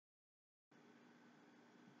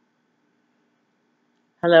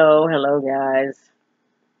Hello, hello guys.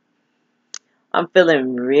 I'm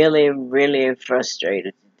feeling really, really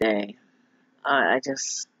frustrated today. I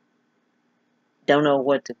just don't know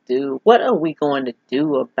what to do. What are we going to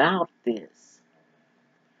do about this?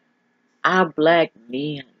 Our black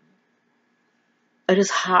men. It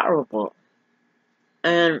is horrible.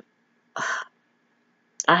 And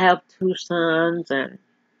I have two sons, and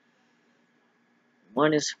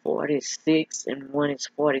one is 46 and one is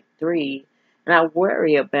 43, and I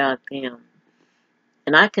worry about them.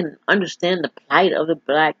 And I can understand the plight of the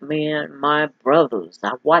black man, my brothers.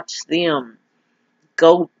 I watch them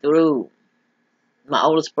go through. My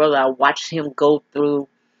oldest brother, I watched him go through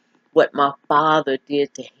what my father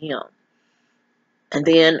did to him. And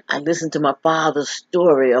then I listened to my father's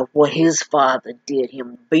story of what his father did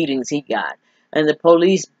him, beatings he got, and the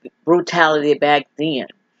police brutality back then.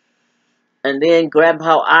 And then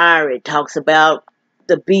Grandpa Irie talks about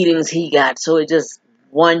the beatings he got. So it just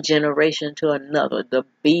one generation to another, the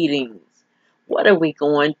beatings. What are we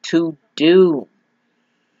going to do?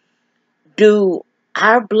 Do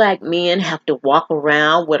our black men have to walk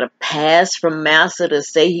around with a pass from Massa to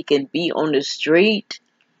say he can be on the street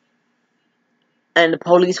and the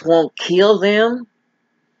police won't kill them?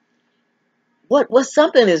 What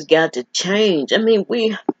something has got to change. I mean,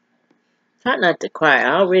 we try not to cry.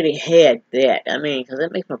 I already had that. I mean, because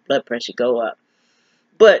it makes my blood pressure go up.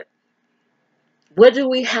 But what do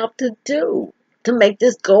we have to do to make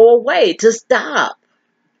this go away, to stop?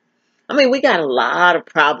 I mean, we got a lot of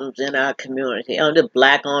problems in our community under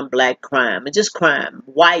black on black crime. It's just crime.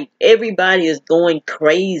 White, everybody is going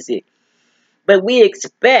crazy. But we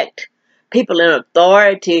expect people in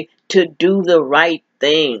authority to do the right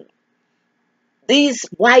thing. These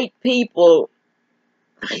white people,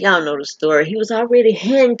 y'all know the story. He was already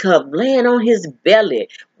handcuffed, laying on his belly.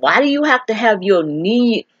 Why do you have to have your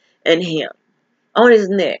knee in him, on his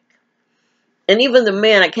neck? And even the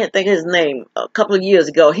man, I can't think of his name, a couple of years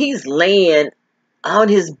ago, he's laying on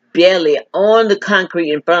his belly on the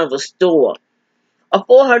concrete in front of a store. A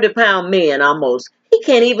 400-pound man almost. He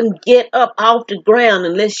can't even get up off the ground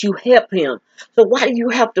unless you help him. So why do you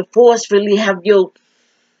have to forcefully have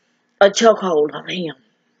a chokehold on him?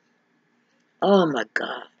 Oh my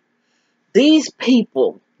God. These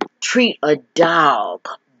people treat a dog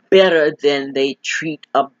better than they treat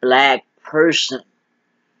a black person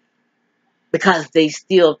because they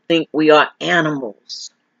still think we are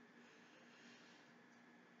animals.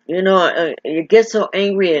 You know, you get so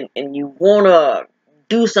angry and you want to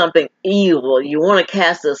do something evil. You want to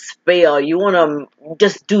cast a spell. You want to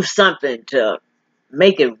just do something to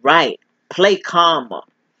make it right. Play karma.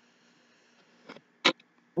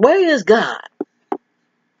 Where is God?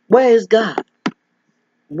 Where is God?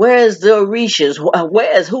 Where is the Orishas?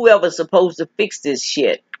 Where is whoever's supposed to fix this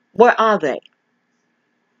shit? Where are they?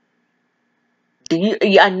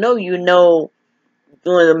 I know you know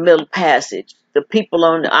during the Middle Passage, the people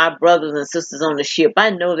our brothers and sisters on the ship, I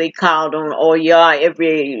know they called on Oya,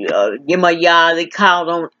 Yemaya, they called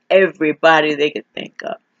on everybody they could think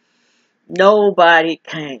of. Nobody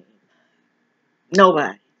came.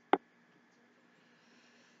 Nobody.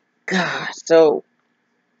 God, so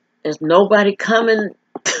is nobody coming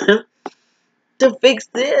to fix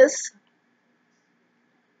this?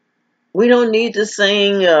 We don't need to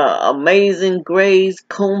sing Amazing Grace,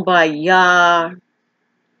 Kumbaya.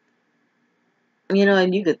 You know,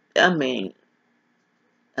 and you could, I mean,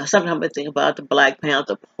 sometimes I think about the Black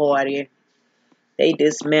Panther Party. They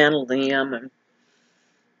dismantled them, and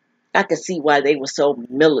I could see why they were so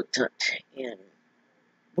militant. And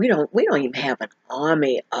we don't even have an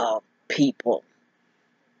army of people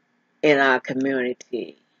in our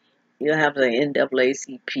community. You have the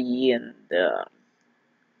NAACP and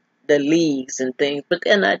the leagues and things, but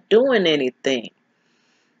they're not doing anything.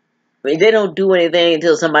 I mean, they don't do anything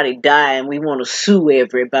until somebody dies and we want to sue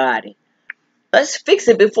everybody. Let's fix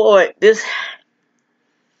it before this.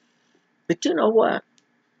 But you know what?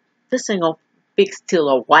 This ain't gonna fix till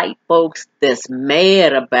the white folks that's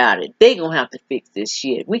mad about it. They gonna have to fix this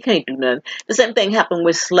shit. We can't do nothing. The same thing happened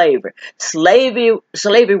with slavery. Slavery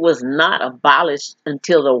was not abolished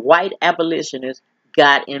until the white abolitionists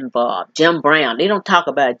got involved. Jim Brown. They don't talk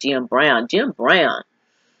about Jim Brown. Jim Brown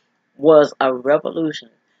was a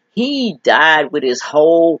revolutionary. He died with his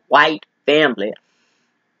whole white family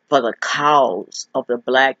for the cause of the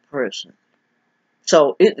black person.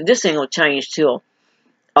 So this ain't gonna change till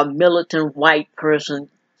a militant white person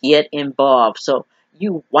get involved. So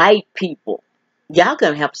you white people, y'all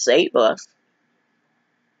gonna have to save us.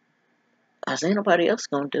 Cause ain't nobody else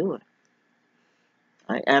gonna do it.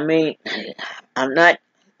 I mean, I'm not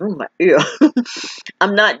Oh, my ear.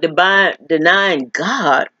 I'm not denying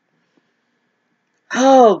God.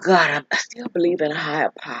 Oh, God, I still believe in a higher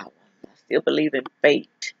power. I still believe in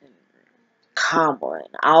fate and karma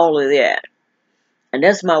and all of that. And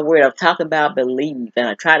that's my word. I'm talking about believe. And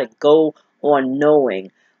I try to go on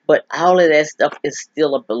knowing. But all of that stuff is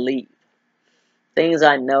still a belief. Things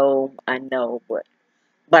I know, but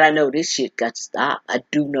I know this shit got to stop. I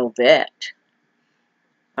do know that.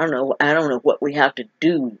 I don't know what we have to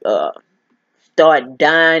do. Start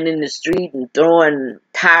dying in the street and throwing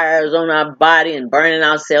tires on our body and burning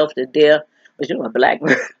ourselves to death. But you know, black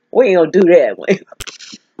we ain't gonna do that.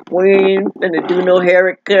 We ain't gonna do no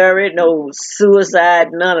Harry Curry, no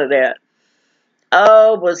suicide, none of that.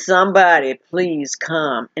 Oh, but somebody, please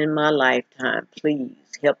come in my lifetime. Please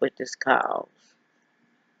help with this cause.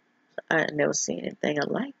 I never seen anything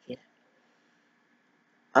like it.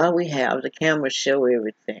 All we have, the cameras show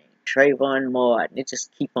everything. Trayvon Martin, it just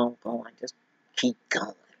keep on going. Just keep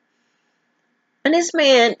going. And this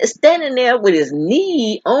man is standing there with his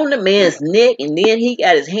knee on the man's neck, and then he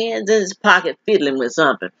got his hands in his pocket fiddling with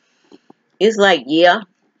something. It's like, yeah,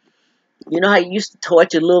 you know how you used to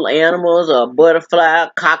torture little animals, or a butterfly,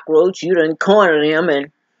 a cockroach, you done cornered him,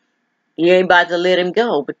 and you ain't about to let him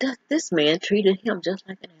go. But this man treated him just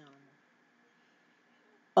like an animal.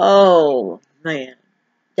 Oh, man.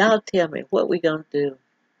 Y'all tell me, what we gonna do?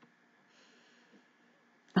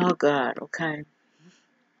 Oh, God, okay.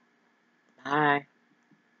 Bye.